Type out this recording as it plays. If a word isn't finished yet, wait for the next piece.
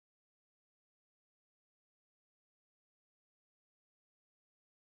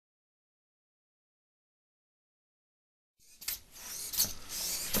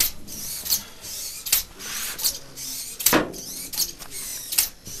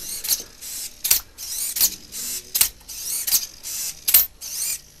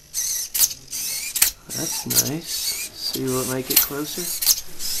Nice. See, will it make it closer?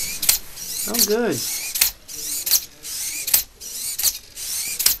 Oh, good.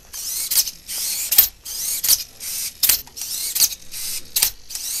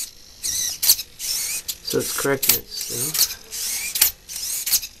 So it's correcting itself.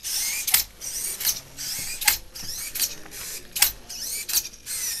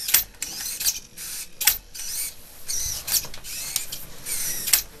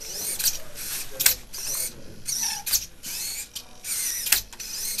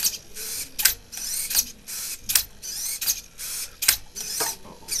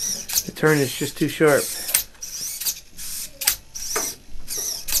 The turn is just too sharp.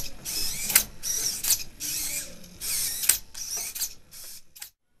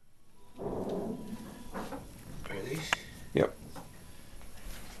 Yep.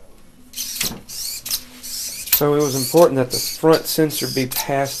 So it was important that the front sensor be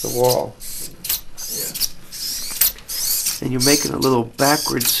past the wall. Yeah. And you're making a little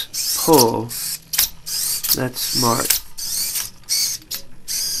backwards pull. That's smart.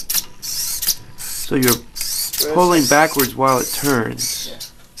 So you're pulling backwards while it turns. Yeah.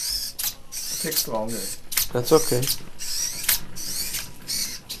 It takes longer. That's okay.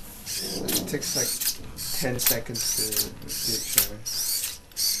 It takes like 10 seconds to get try.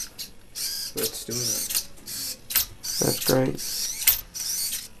 But it's doing it. That's great.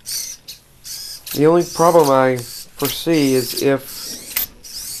 The only problem I foresee is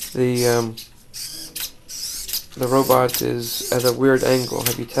if the robot is at a weird angle.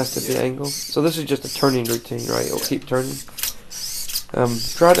 Have you tested the angle? So this is just a turning routine, right? It'll keep turning.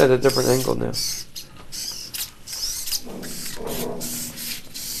 Try it at a different angle now.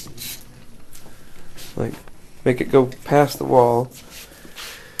 Like, make it go past the wall.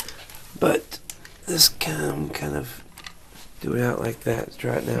 But this kind of do it out like that. Let's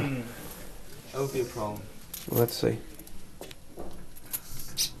try it now. That would be a problem. Let's see.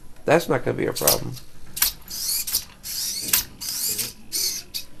 That's not going to be a problem.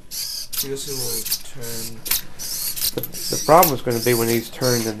 Because it will turn. The problem is going to be when he's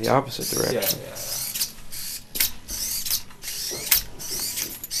turned in the opposite direction. Yeah.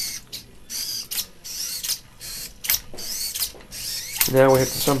 Now we have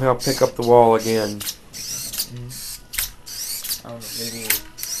to somehow pick up the wall again. I don't know, maybe.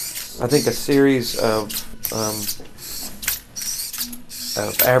 I think a series of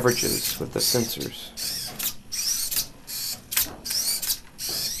averages with the sensors.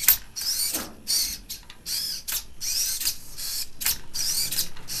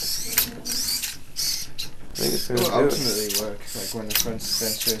 It will ultimately work, like when the front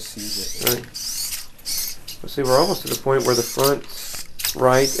sensor sees it. Right. Let's see, we're almost to the point where the front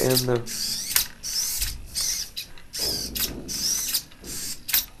right and the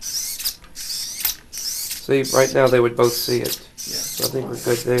see, right now they would both see it. Yeah. So I think we're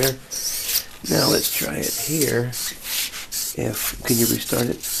good there. Now let's try it here. Can you restart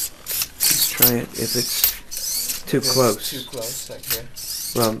it? Let's try it if it's too close. Too close, like here.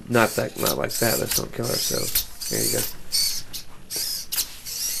 Well, not like that. Let's not kill ourselves. There you go.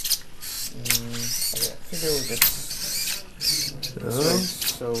 Yeah, I think it will get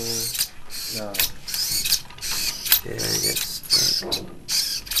so no. Yeah, I guess.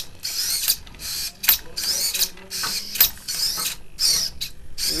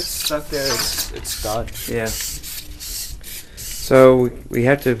 If it's stuck there, it's done. Yeah. So we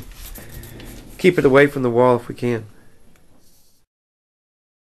have to keep it away from the wall if we can.